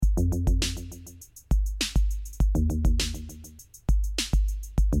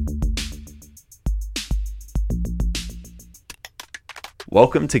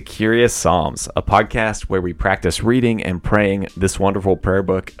Welcome to Curious Psalms, a podcast where we practice reading and praying this wonderful prayer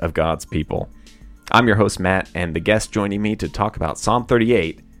book of God's people. I'm your host, Matt, and the guest joining me to talk about Psalm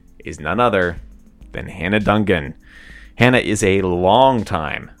 38 is none other than Hannah Dungan. Hannah is a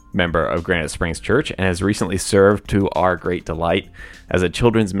longtime member of Granite Springs Church and has recently served to our great delight as a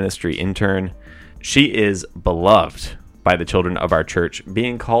children's ministry intern. She is beloved by the children of our church,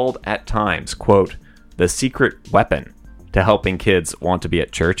 being called at times, quote, the secret weapon to helping kids want to be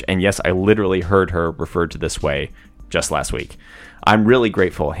at church. And yes, I literally heard her referred to this way just last week. I'm really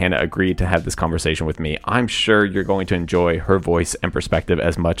grateful Hannah agreed to have this conversation with me. I'm sure you're going to enjoy her voice and perspective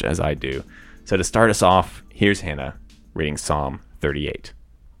as much as I do. So to start us off, here's Hannah reading Psalm 38.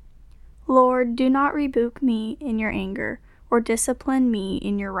 Lord, do not rebuke me in your anger, or discipline me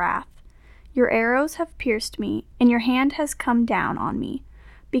in your wrath. Your arrows have pierced me, and your hand has come down on me.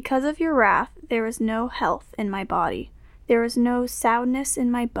 Because of your wrath, there is no health in my body. There is no soundness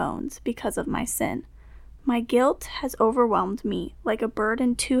in my bones because of my sin. My guilt has overwhelmed me like a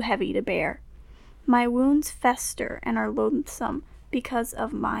burden too heavy to bear. My wounds fester and are loathsome because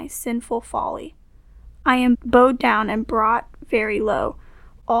of my sinful folly. I am bowed down and brought very low.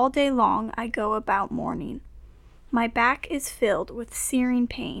 All day long I go about mourning. My back is filled with searing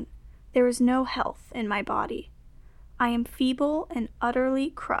pain. There is no health in my body. I am feeble and utterly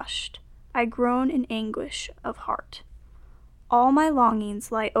crushed. I groan in anguish of heart. All my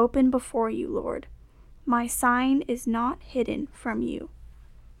longings lie open before you, Lord. My sign is not hidden from you.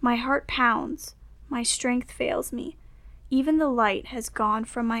 My heart pounds. My strength fails me. Even the light has gone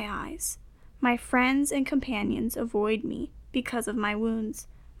from my eyes. My friends and companions avoid me because of my wounds.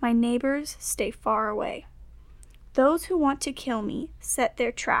 My neighbors stay far away. Those who want to kill me set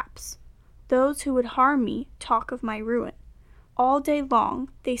their traps. Those who would harm me talk of my ruin. All day long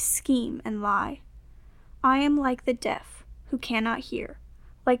they scheme and lie. I am like the deaf, who cannot hear,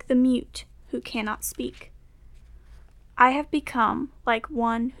 like the mute who cannot speak. I have become like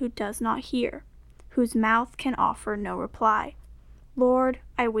one who does not hear, whose mouth can offer no reply. Lord,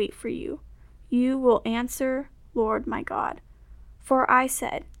 I wait for you. You will answer, Lord my God. For I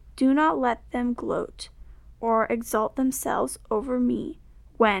said, do not let them gloat or exalt themselves over me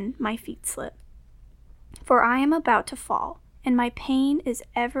when my feet slip. For I am about to fall, and my pain is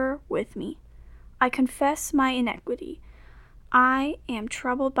ever with me. I confess my iniquity. I am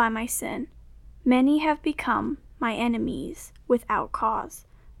troubled by my sin. Many have become my enemies without cause.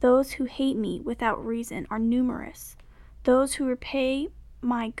 Those who hate me without reason are numerous. Those who repay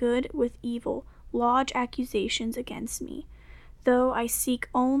my good with evil lodge accusations against me, though I seek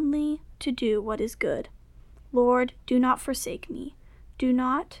only to do what is good. Lord, do not forsake me. Do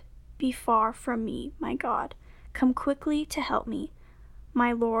not be far from me, my God. Come quickly to help me,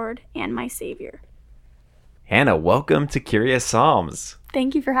 my Lord and my Savior. Hannah, welcome to Curious Psalms.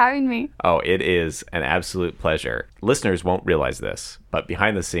 Thank you for having me. Oh, it is an absolute pleasure. Listeners won't realize this, but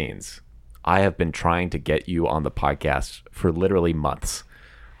behind the scenes, I have been trying to get you on the podcast for literally months.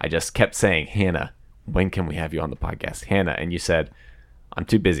 I just kept saying, Hannah, when can we have you on the podcast? Hannah, and you said, I'm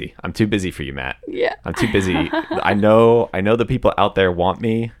too busy. I'm too busy for you, Matt. Yeah. I'm too busy. I know the people out there want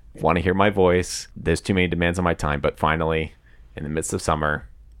me, want to hear my voice. There's too many demands on my time, but finally, in the midst of summer,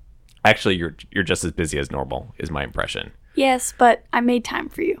 actually, you're just as busy as normal, is my impression. Yes, but I made time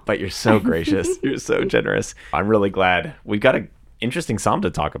for you. But you're so gracious. You're so generous. I'm really glad. We've got an interesting psalm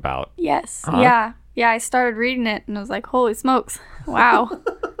to talk about. Yes. Huh? Yeah. Yeah, I started reading it and I was like, holy smokes. Wow.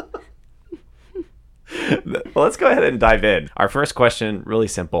 Well, let's go ahead and dive in. Our first question, really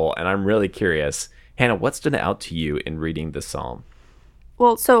simple, and I'm really curious. Hannah, what stood out to you in reading this psalm?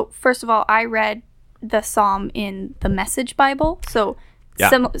 Well, so first of all, I read the psalm in the Message Bible. So yeah.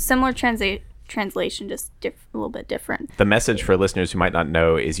 Similar translation, just a little bit different. The Message, for listeners who might not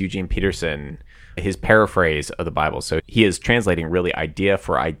know, is Eugene Peterson, his paraphrase of the Bible. So he is translating really idea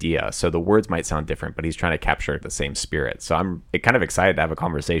for idea. So the words might sound different, but he's trying to capture the same spirit. So I'm kind of excited to have a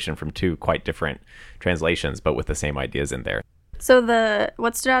conversation from two quite different translations, but with the same ideas in there. So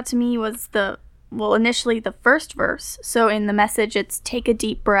what stood out to me was initially the first verse. So in the Message, it's take a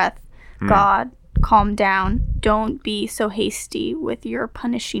deep breath. God, calm down. Don't be so hasty with your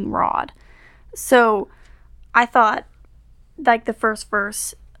punishing rod. So I thought, like the first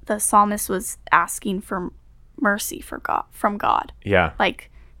verse, the psalmist was asking for mercy from God. Yeah.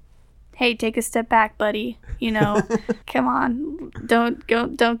 Like, hey, take a step back, buddy. Come on,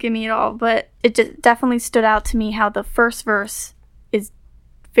 don't give me it all. But it just definitely stood out to me how the first verse is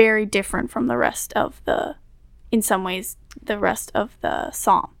very different from the rest of in some ways, the rest of the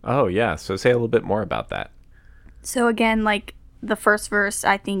psalm. Oh, yeah. So say a little bit more about that. So again, like the first verse,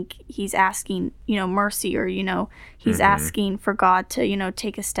 I think he's asking, mercy, or, he's asking for God to,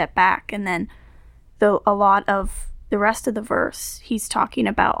 take a step back. And then a lot of the rest of the verse, he's talking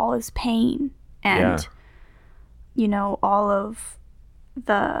about all his pain and, all of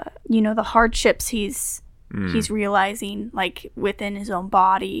the hardships he's realizing, like within his own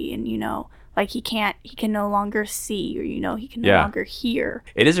body, and, like he can no longer see, or, he can no longer hear.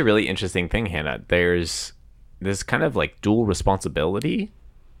 It is a really interesting thing, Hannah. There's this kind of like dual responsibility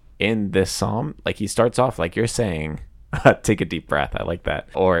in this psalm. Like he starts off, like you're saying, take a deep breath. I like that.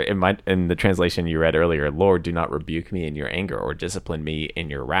 Or in the translation you read earlier, Lord, do not rebuke me in your anger or discipline me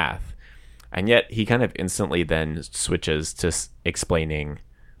in your wrath. And yet he kind of instantly then switches to explaining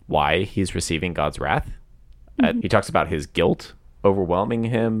why he's receiving God's wrath. He talks about his guilt overwhelming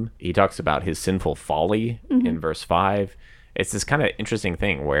him. He talks about his sinful folly in verse 5. It's this kind of interesting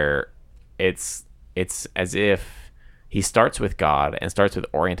thing where it's as if he starts with God and starts with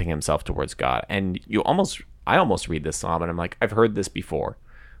orienting himself towards God. And I almost read this psalm and I'm like, I've heard this before.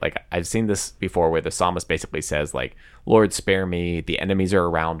 Like I've seen this before where the psalmist basically says like, Lord, spare me. The enemies are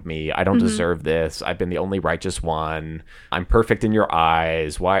around me. I don't deserve this. I've been the only righteous one. I'm perfect in your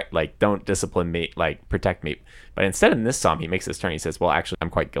eyes. Why? Like, don't discipline me, like protect me. But instead in this psalm, he makes this turn. He says, well, actually, I'm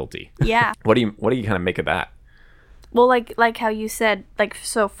quite guilty. Yeah. What do you kind of make of that? Well, like how you said, like,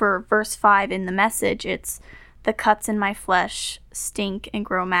 so for verse 5 in the Message, it's the cuts in my flesh stink and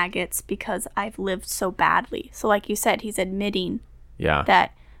grow maggots because I've lived so badly. So like you said, he's admitting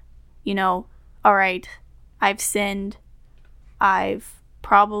that, all right, I've sinned. I've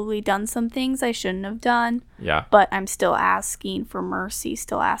probably done some things I shouldn't have done. Yeah. But I'm still asking for mercy,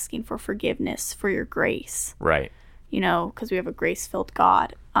 still asking for forgiveness, for your grace. Right. Because we have a grace-filled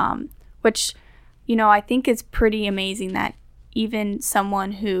God, which, I think is pretty amazing that even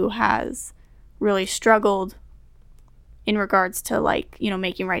someone who has really struggled in regards to, like,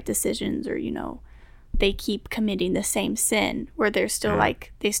 making right decisions, or, they keep committing the same sin, where they're still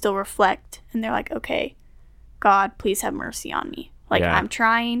like, they still reflect and they're like, okay, God, please have mercy on me. Like, I'm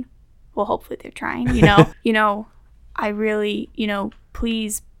trying. Well, hopefully they're trying, I really,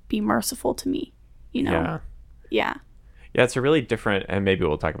 please be merciful to me, Yeah. Yeah, it's a really different, and maybe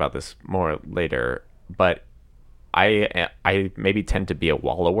we'll talk about this more later, but I maybe tend to be a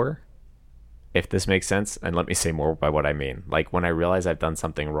wallower, if this makes sense. And let me say more by what I mean. Like, when I realize I've done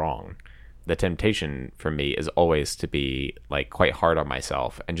something wrong, the temptation for me is always to be like quite hard on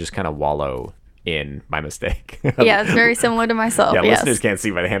myself and just kind of wallow in my mistake. Yeah, it's very similar to myself. Yeah, yes. Listeners can't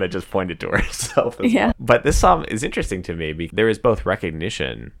see, but Hannah just pointed to herself as well. But this psalm is interesting to me because there is both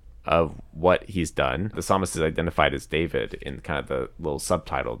recognition of what he's done. The psalmist is identified as David in kind of the little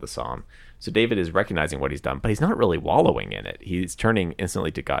subtitle of the psalm. So David is recognizing what he's done, but he's not really wallowing in it. He's turning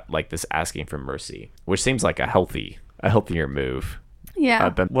instantly to God, like this asking for mercy, which seems like a healthier move.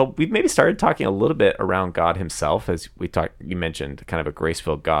 Yeah. Well, we've maybe started talking a little bit around God himself, as you mentioned, kind of a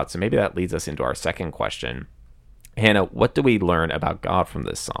grace-filled God. So maybe that leads us into our second question. Hannah, what do we learn about God from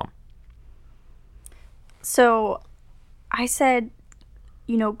this psalm? So I said,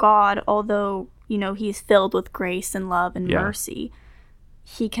 God, although, he's filled with grace and love and mercy,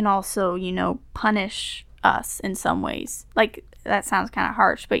 he can also, punish us in some ways. Like, that sounds kind of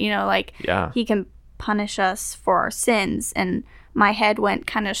harsh, but, he can punish us for our sins. And my head went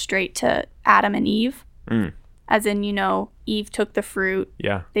kind of straight to Adam and Eve. As in, Eve took the fruit.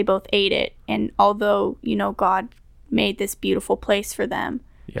 Yeah. They both ate it. And although, God made this beautiful place for them,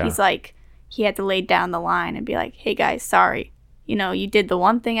 he's like, he had to lay down the line and be like, hey, guys, sorry. You did the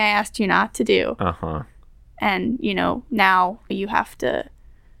one thing I asked you not to do. And, now you have to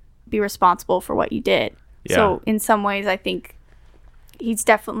be responsible for what you did. Yeah. So in some ways, I think he's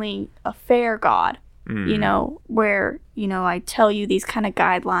definitely a fair God. Where, I tell you these kind of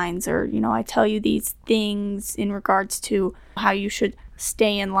guidelines, or, I tell you these things in regards to how you should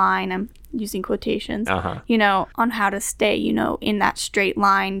stay in line. I'm using quotations, on how to stay, in that straight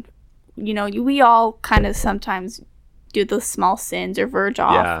line. We all kind of sometimes do the small sins or verge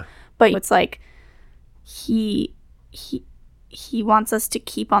off, but it's like he wants us to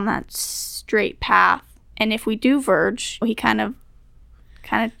keep on that straight path. And if we do verge, he kind of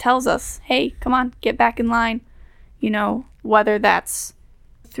tells us, hey, come on, get back in line, whether that's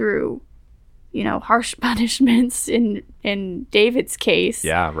through, harsh punishments in David's case.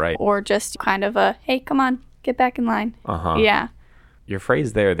 Yeah, right. Or just kind of a, hey, come on, get back in line. Yeah. Your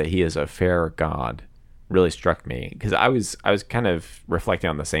phrase there that he is a fair God really struck me, because I was kind of reflecting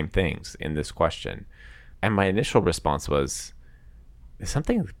on the same things in this question. And my initial response was, there's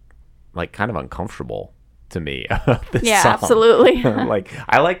something like kind of uncomfortable to me of this Yeah, psalm. absolutely. Like,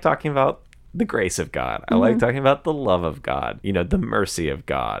 I like talking about the grace of God. I like talking about the love of God, the mercy of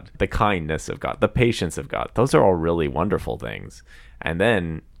God, the kindness of God, the patience of God. Those are all really wonderful things. And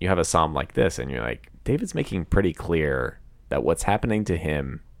then you have a psalm like this, and you're like, David's making pretty clear that what's happening to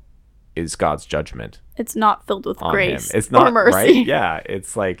him is God's judgment. It's not filled with grace It's not, or mercy. Right? Yeah,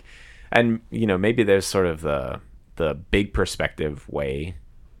 it's like, and maybe there's sort of the big perspective way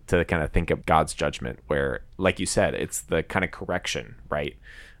to kind of think of God's judgment, where, like you said, it's the kind of correction, right?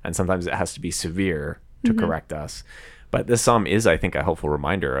 And sometimes it has to be severe to correct us. But this psalm is, I think, a helpful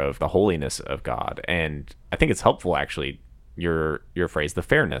reminder of the holiness of God. And I think it's helpful, actually, your phrase, the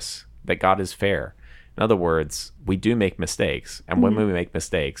fairness, that God is fair. In other words, we do make mistakes. And when we make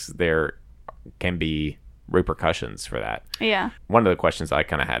mistakes, there can be repercussions for that. Yeah. One of the questions I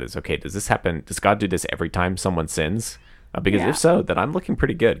kind of had is, okay, does this happen? Does God do this every time someone sins? Because Yeah. if so, then I'm looking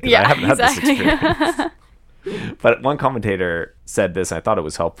pretty good. 'Cause Yeah, I haven't exactly. had this experience. But one commentator said this, and I thought it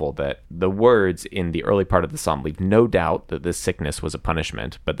was helpful, that the words in the early part of the psalm leave no doubt that this sickness was a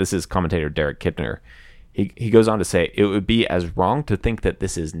punishment. But this is commentator Derek Kidner. He goes on to say, it would be as wrong to think that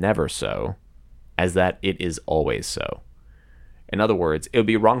this is never so as that it is always so. In other words, it would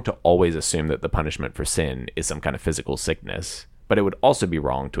be wrong to always assume that the punishment for sin is some kind of physical sickness, but it would also be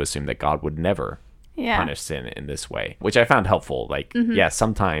wrong to assume that God would never punish sin in this way, which I found helpful. Like, yeah,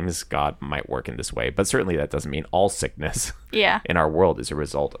 sometimes God might work in this way, but certainly that doesn't mean all sickness in our world is a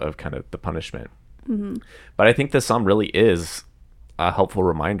result of kind of the punishment. But I think this psalm really is a helpful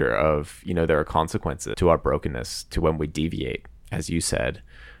reminder of, there are consequences to our brokenness, to when we deviate, as you said,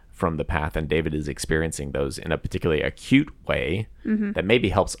 from the path, and David is experiencing those in a particularly acute way that maybe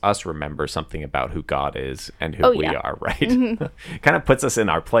helps us remember something about who God is and who we are, right? Kind of puts us in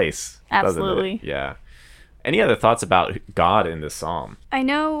our place. Absolutely. Doesn't it? Yeah. Any other thoughts about God in this psalm? I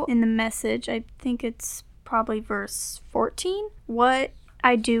know in the Message, I think it's probably verse 14, what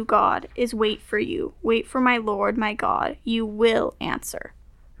I do, God, is wait for you. Wait for my Lord, my God. You will answer.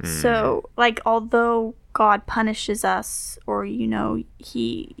 So, like, although God punishes us, or, he,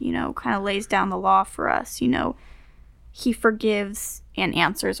 kind of lays down the law for us, he forgives and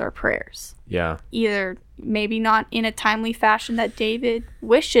answers our prayers. Yeah. Either maybe not in a timely fashion that David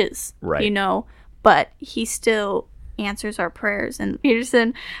wishes, right. But he still answers our prayers. And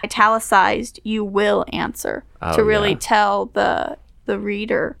Peterson italicized, you will answer, to really tell the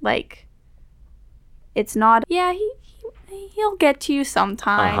reader, like, it's not, he'll get to you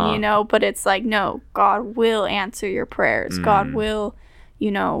sometime, but it's like, no, God will answer your prayers. God will,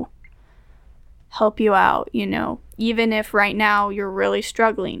 help you out, even if right now you're really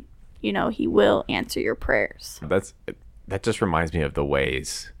struggling, he will answer your prayers. That just reminds me of the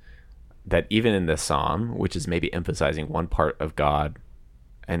ways that even in this psalm, which is maybe emphasizing one part of God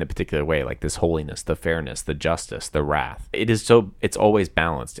in a particular way, like this holiness, the fairness, the justice, the wrath, it's always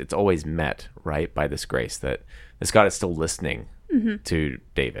balanced. It's always met, right, by this grace that this God is still listening to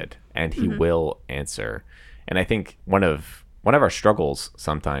David, and he will answer. And I think one of our struggles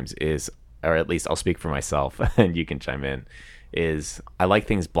sometimes is, or at least I'll speak for myself and you can chime in, is I like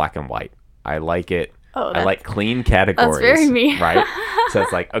things black and white. I like it. I like clean categories. That's very me. Right? So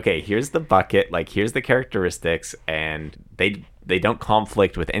it's like, okay, here's the bucket, like here's the characteristics, and they don't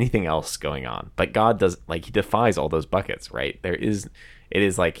conflict with anything else going on. But God does, like, he defies all those buckets, right? It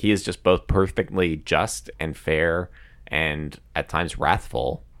is like he is just both perfectly just and fair and at times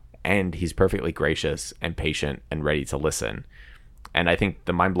wrathful, and he's perfectly gracious and patient and ready to listen. And I think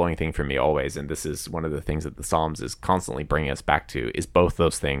the mind-blowing thing for me always, and this is one of the things that the Psalms is constantly bringing us back to, is both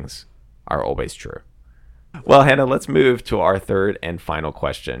those things are always true. Well, Hannah, let's move to our third and final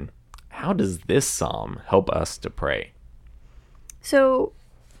question. How does this psalm help us to pray? So,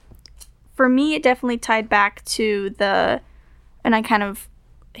 for me, it definitely tied back to and I kind of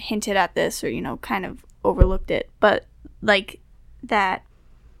hinted at this, or, kind of overlooked it, but like that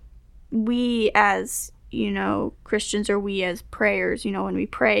we as, Christians, or we as prayers, when we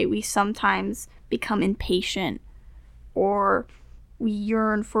pray, we sometimes become impatient, or we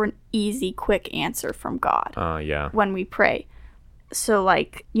yearn for an easy, quick answer from God when we pray. So,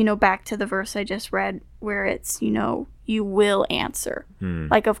 like, back to the verse I just read where it's, you will answer.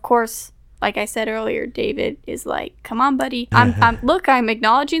 Like, of course, like I said earlier, David is like, come on, buddy. I'm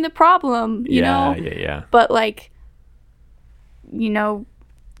acknowledging the problem, you know? Yeah. But, like,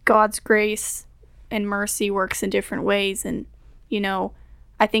 God's grace and mercy works in different ways. And,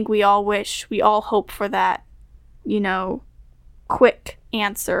 I think we all hope for that, quick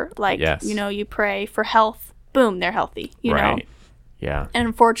answer. Like, yes. You pray for health, boom, they're healthy, know? Yeah. And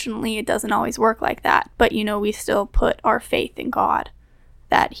unfortunately, it doesn't always work like that. But, we still put our faith in God,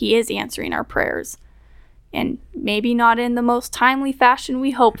 that he is answering our prayers, And maybe not in the most timely fashion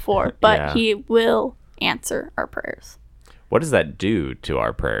we hope for, but Yeah. he will answer our prayers. What does that do to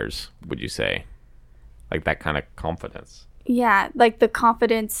our prayers, would you say? Like that kind of confidence? Yeah, like the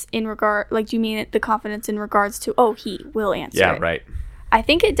confidence in regard, like, do you mean the confidence in regards to, oh, he will answer Yeah, it? right. I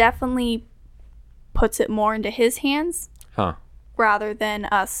think it definitely puts it more into his hands Huh. rather than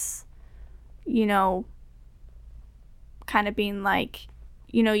us, you know, kind of being like,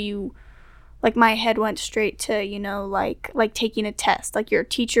 you know, like my head went straight to, you know, like taking a test. Like your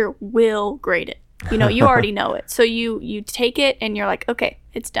teacher will grade it. You know, you already know it. So you take it and you're like, okay,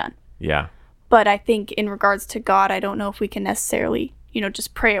 it's done. Yeah. But I think in regards to God, I don't know if we can necessarily, you know,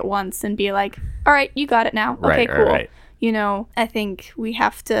 just pray it once and be like, all right, you got it now. Okay, Right, cool. right. You know, I think we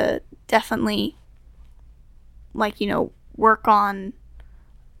have to definitely, like, you know, work on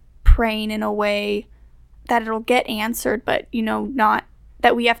praying in a way that it'll get answered, but, you know, not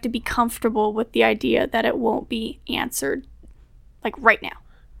that we have to be comfortable with the idea that it won't be answered, like, right now.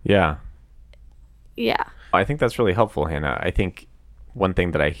 Yeah. Yeah. I think that's really helpful, Hannah. I think one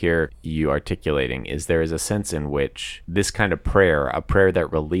thing that I hear you articulating is there is a sense in which this kind of prayer, a prayer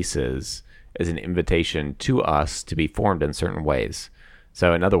that releases, is an invitation to us to be formed in certain ways.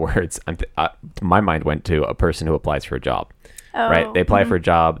 So in other words, my mind went to a person who applies for a job. Oh, right? They apply for a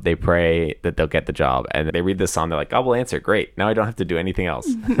job, they pray that they'll get the job, and they read this song, they're like, God will answer, great. Now I don't have to do anything else.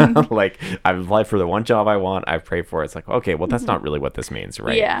 Like, I've applied for the one job I want, I've prayed for it. It's like, okay, well, that's not really what this means,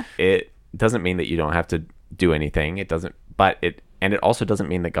 right? Yeah. It doesn't mean that you don't have to do anything. It doesn't, and it also doesn't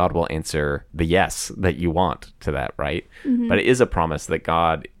mean that God will answer the yes that you want to that, right? But it is a promise that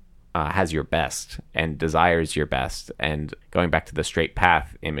God has your best and desires your best. And going back to the straight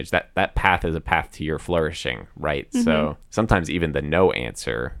path image, that path is a path to your flourishing, right? So sometimes even the no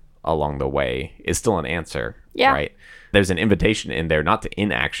answer along the way is still an answer, right? There's an invitation in there, not to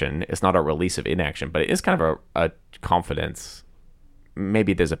inaction. It's not a release of inaction, but it is kind of a confidence.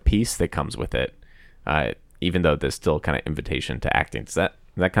 Maybe there's a peace that comes with it, even though there's still kind of invitation to acting. Does that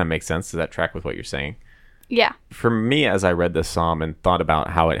kind of make sense? Does that track with what you're saying? Yeah. For me, as I read this psalm and thought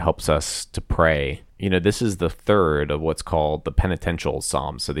about how it helps us to pray, you know, this is the third of what's called the penitential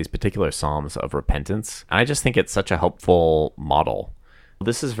psalms. So these particular psalms of repentance. And I just think it's such a helpful model.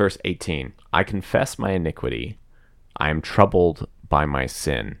 This is verse 18. I confess my iniquity. I am troubled by my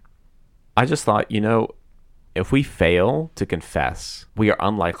sin. I just thought, you know, if we fail to confess, we are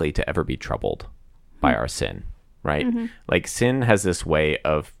unlikely to ever be troubled by our sin, right? Like sin has this way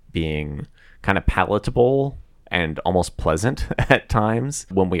of being kind of palatable and almost pleasant at times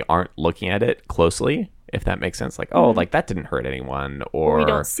when we aren't looking at it closely, if that makes sense. Like, oh, like that didn't hurt anyone, or we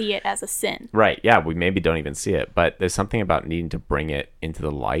don't see it as a sin. Right. Yeah, we maybe don't even see it, but there's something about needing to bring it into the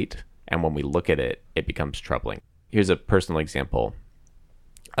light, and when we look at it, it becomes troubling. Here's a personal example.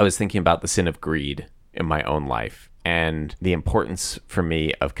 I was thinking about the sin of greed in my own life and the importance for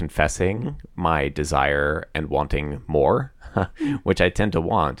me of confessing my desire and wanting more, which I tend to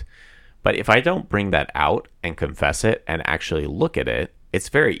want. But if I don't bring that out and confess it and actually look at it, it's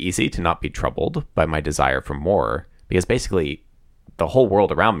very easy to not be troubled by my desire for more, because basically the whole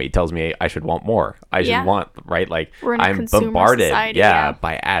world around me tells me I should want more. I should want, right? Like I'm bombarded,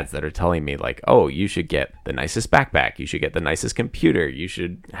 by ads that are telling me like, oh, you should get the nicest backpack. You should get the nicest computer. You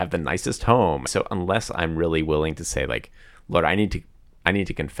should have the nicest home. So unless I'm really willing to say like, Lord, I need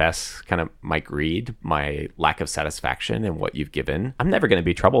to confess kind of my greed, my lack of satisfaction in what you've given, I'm never going to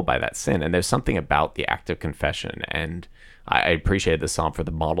be troubled by that sin. And there's something about the act of confession. And I appreciate the psalm for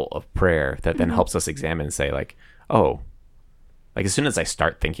the model of prayer that then helps us examine and say like, oh, like as soon as I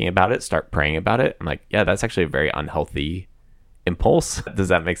start thinking about it, start praying about it, I'm like, yeah, that's actually a very unhealthy impulse. Does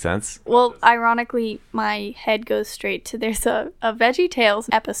that make sense? Well, ironically, my head goes straight to there's a VeggieTales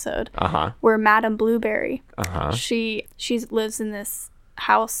episode where Madame Blueberry, she lives in this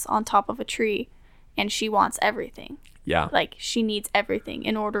house on top of a tree, and she wants everything. Yeah. Like she needs everything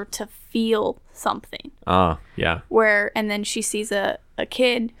in order to feel something. Yeah. And then she sees a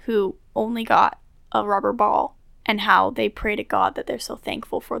kid who only got a rubber ball, and how they pray to God that they're so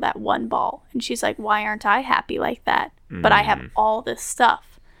thankful for that one ball. And she's like, why aren't I happy like that? But I have all this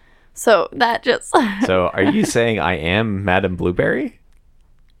stuff. So that just... So are you saying I am Madame Blueberry?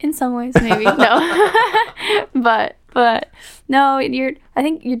 In some ways, maybe. No. but no, I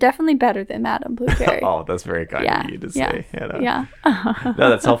think you're definitely better than Madame Blueberry. Oh, that's very kind of you to say, Hannah. Yeah. No,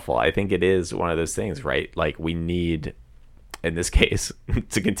 that's helpful. I think it is one of those things, right? Like we need... in this case,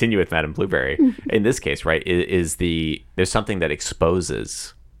 to continue with Madame Blueberry, in this case, right, there's something that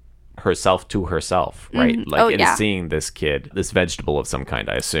exposes herself to herself, right? Like it is seeing this kid, this vegetable of some kind,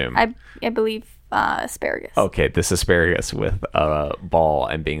 I assume. I believe asparagus. Okay, this asparagus with a ball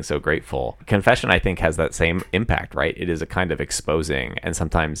and being so grateful. Confession, I think, has that same impact, right? It is a kind of exposing, and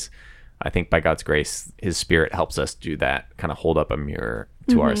sometimes I think by God's grace, his Spirit helps us do that, kind of hold up a mirror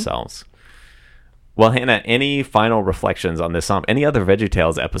to ourselves. Well, Hannah, any final reflections on this psalm? Any other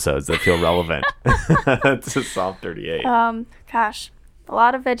VeggieTales episodes that feel relevant to Psalm 38? Gosh, a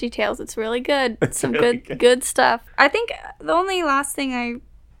lot of VeggieTales. It's really good. Some really good stuff. I think the only last thing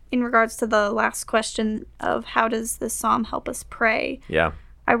in regards to the last question of how does this psalm help us pray? Yeah.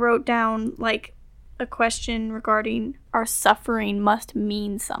 I wrote down like a question regarding our suffering must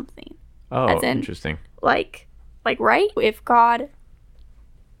mean something. Oh, as in, interesting. Like, right? If God,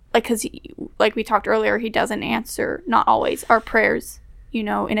 like, because like we talked earlier, he doesn't answer, not always, our prayers, in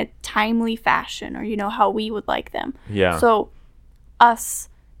a timely fashion or, how we would like them. Yeah. So us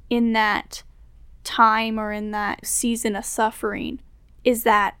in that time or in that season of suffering, is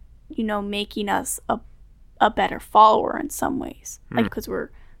that, making us a better follower in some ways? Like, because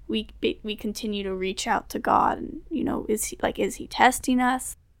we continue to reach out to God and, is he testing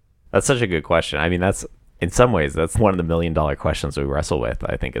us? That's such a good question. I mean, in some ways, that's one of the $1 million questions we wrestle with,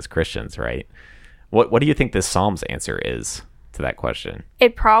 I think, as Christians, right? What do you think this Psalm's answer is to that question?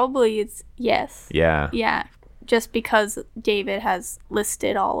 It probably is yes. Yeah. Yeah. Just because David has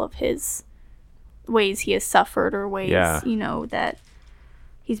listed all of his ways he has suffered or ways, that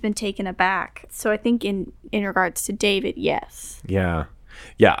he's been taken aback. So I think in regards to David, yes. Yeah.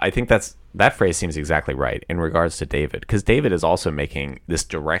 Yeah, I think that phrase seems exactly right in regards to David, because David is also making this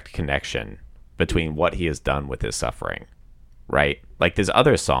direct connection between what he has done with his suffering, right? Like there's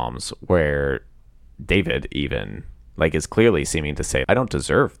other Psalms where David even is clearly seeming to say, I don't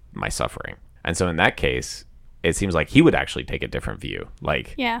deserve my suffering. And so in that case, it seems like he would actually take a different view.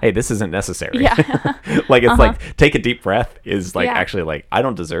 Like, hey, this isn't necessary. Yeah. It's like, take a deep breath is actually I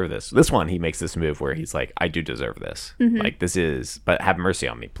don't deserve this. This one, he makes this move where he's like, I do deserve this. But have mercy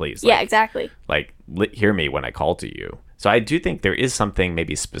on me, please. Yeah, exactly. Hear me when I call to you. So I do think there is something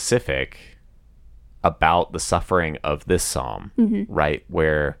maybe specific about the suffering of this psalm, right?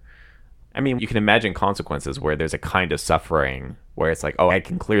 Where, you can imagine consequences where there's a kind of suffering where it's like, oh, I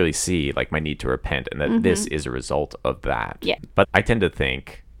can clearly see my need to repent and that this is a result of that. Yeah. But I tend to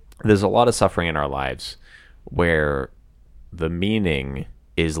think there's a lot of suffering in our lives where the meaning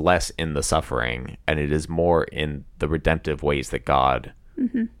is less in the suffering and it is more in the redemptive ways that God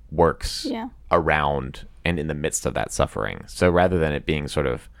works around and in the midst of that suffering. So rather than it being sort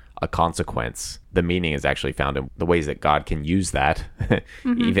of a consequence, the meaning is actually found in the ways that God can use that,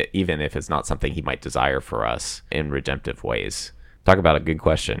 even if it's not something he might desire for us in redemptive ways. Talk about a good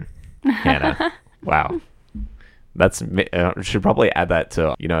question, Hannah. Wow. That's should probably add that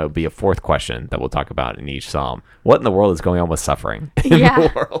to, be a fourth question that we'll talk about in each psalm. What in the world is going on with suffering in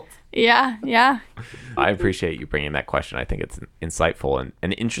the world? Yeah. I appreciate you bringing that question. I think it's insightful and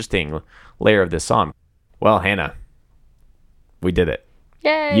an interesting layer of this psalm. Well, Hannah, we did it.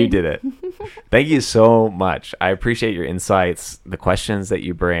 Yay. You did it. Thank you so much. I appreciate your insights, the questions that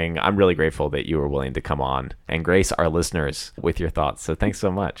you bring. I'm really grateful that you were willing to come on and grace our listeners with your thoughts. So thanks so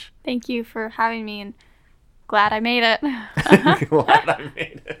much. Thank you for having me, and glad I made it. Glad I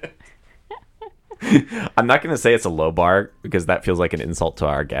made it. I'm not going to say it's a low bar because that feels like an insult to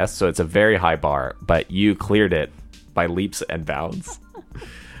our guests. So it's a very high bar, but you cleared it by leaps and bounds.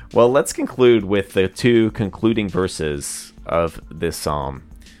 Well, let's conclude with the two concluding verses of this psalm.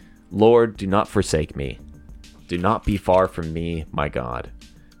 Lord, do not forsake me. Do not be far from me, my God.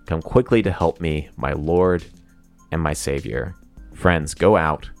 Come quickly to help me, my Lord and my Savior. Friends, go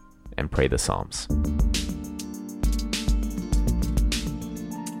out and pray the Psalms.